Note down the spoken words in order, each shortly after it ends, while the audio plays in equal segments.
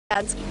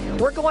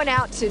We're going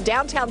out to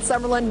downtown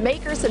Summerlin,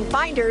 Makers and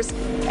Finders,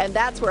 and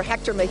that's where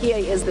Hector Mejia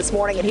is this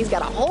morning, and he's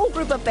got a whole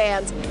group of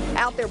fans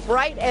out there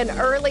bright and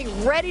early,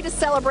 ready to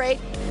celebrate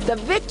the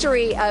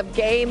victory of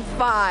Game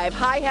 5.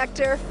 Hi,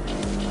 Hector.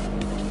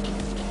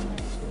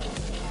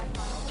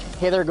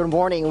 Hey there, good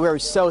morning. We're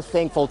so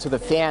thankful to the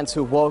fans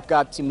who woke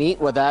up to meet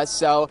with us.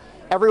 So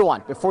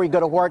everyone, before you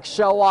go to work,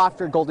 show off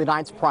your Golden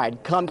Knights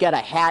pride. Come get a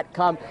hat,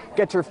 come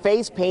get your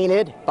face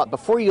painted. But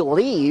before you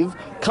leave,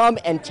 come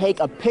and take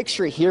a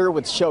picture here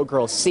with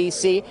showgirl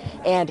Cece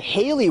and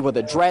Haley with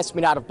a dress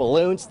made out of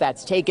balloons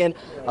that's taken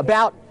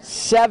about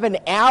 7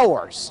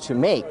 hours to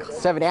make.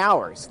 7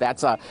 hours.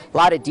 That's a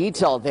lot of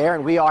detail there.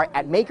 And we are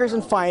at Makers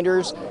and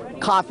Finders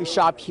coffee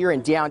shop here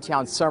in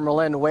downtown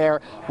Summerlin,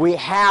 where we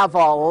have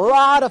a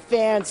lot of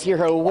fans here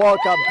who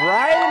woke up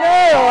bright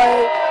and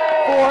early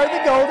for the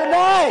Golden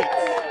Knights.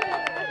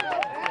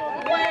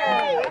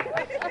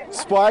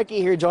 Sparky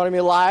here joining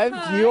me live.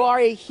 Hi. You are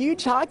a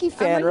huge hockey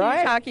fan, right? I'm a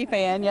huge hockey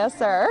fan, yes,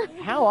 sir.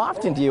 How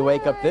often do you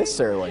wake up this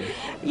early?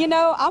 You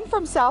know, I'm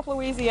from South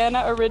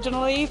Louisiana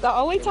originally. The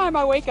only time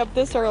I wake up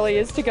this early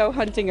is to go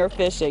hunting or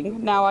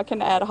fishing. Now I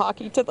can add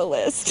hockey to the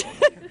list.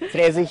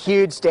 Today is a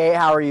huge day.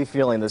 How are you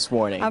feeling this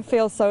morning? I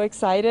feel so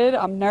excited.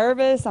 I'm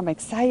nervous. I'm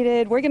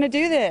excited. We're going to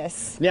do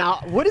this.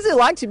 Now, what is it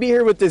like to be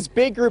here with this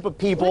big group of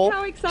people Look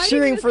how exciting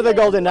cheering this for the is.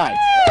 Golden Knights?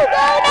 Woo!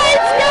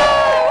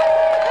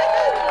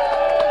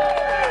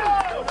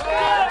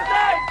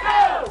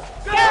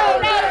 Go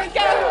Knights,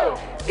 go!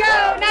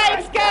 Go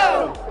Knights,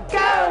 go! Go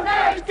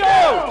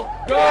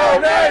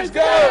Knights,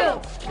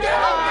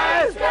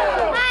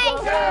 go!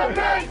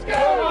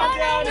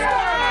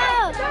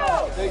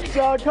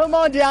 So come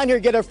on down here,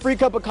 get a free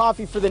cup of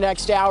coffee for the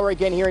next hour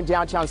again here in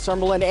downtown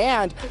Summerlin.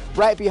 And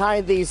right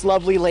behind these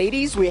lovely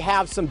ladies, we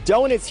have some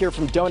donuts here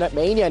from Donut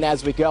Mania. And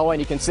as we go, and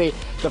you can see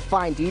the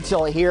fine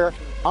detail here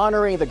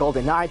honoring the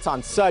Golden Knights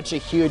on such a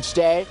huge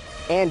day.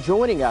 And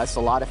joining us,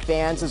 a lot of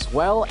fans, as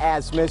well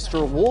as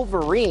Mr.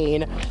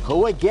 Wolverine,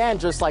 who again,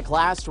 just like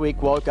last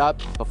week, woke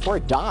up before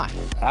dawn.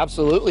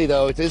 Absolutely,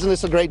 though. Isn't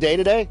this a great day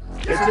today?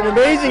 It's an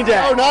amazing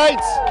day. Go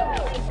Knights!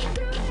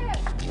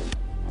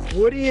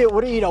 What do you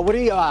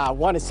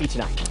want to see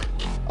tonight?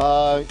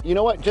 You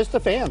know what? Just the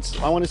fans.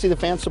 I want to see the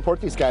fans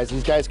support these guys.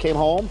 These guys came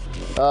home.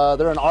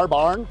 They're in our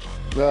barn.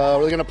 We're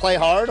going to play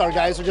hard. Our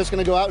guys are just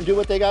going to go out and do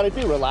what they got to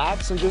do.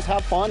 Relax and just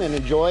have fun and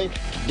enjoy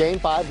Game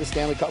 5 of the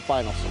Stanley Cup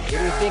Finals. What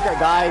do you think our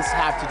guys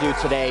have to do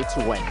today to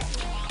win?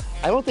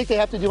 I don't think they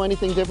have to do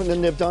anything different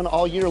than they've done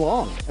all year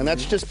long. And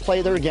that's just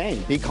play their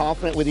game. Be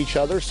confident with each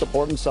other,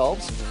 support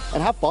themselves,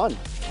 and have fun.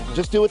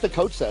 Just do what the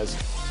coach says.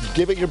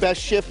 Give it your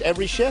best shift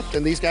every shift,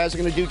 and these guys are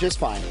going to do just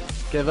fine.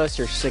 Give us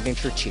your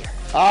signature cheer.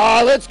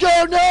 Let's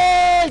go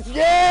Knights!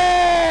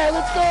 Yeah!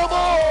 Let's go,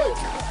 boys!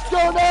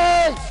 Go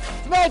Knights!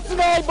 Knights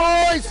tonight,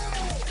 boys!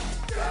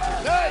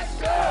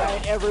 Knights, go!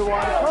 And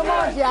everyone, come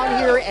on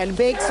down here and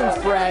make some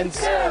friends.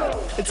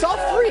 It's all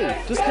free.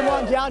 Just come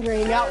on down here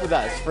and hang out with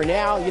us. For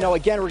now,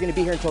 again, we're going to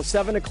be here until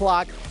 7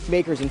 o'clock.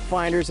 Makers and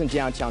Finders in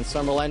downtown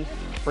Summerlin.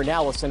 For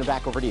now, we'll send it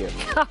back over to you.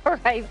 All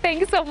right.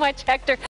 Thanks so much, Hector.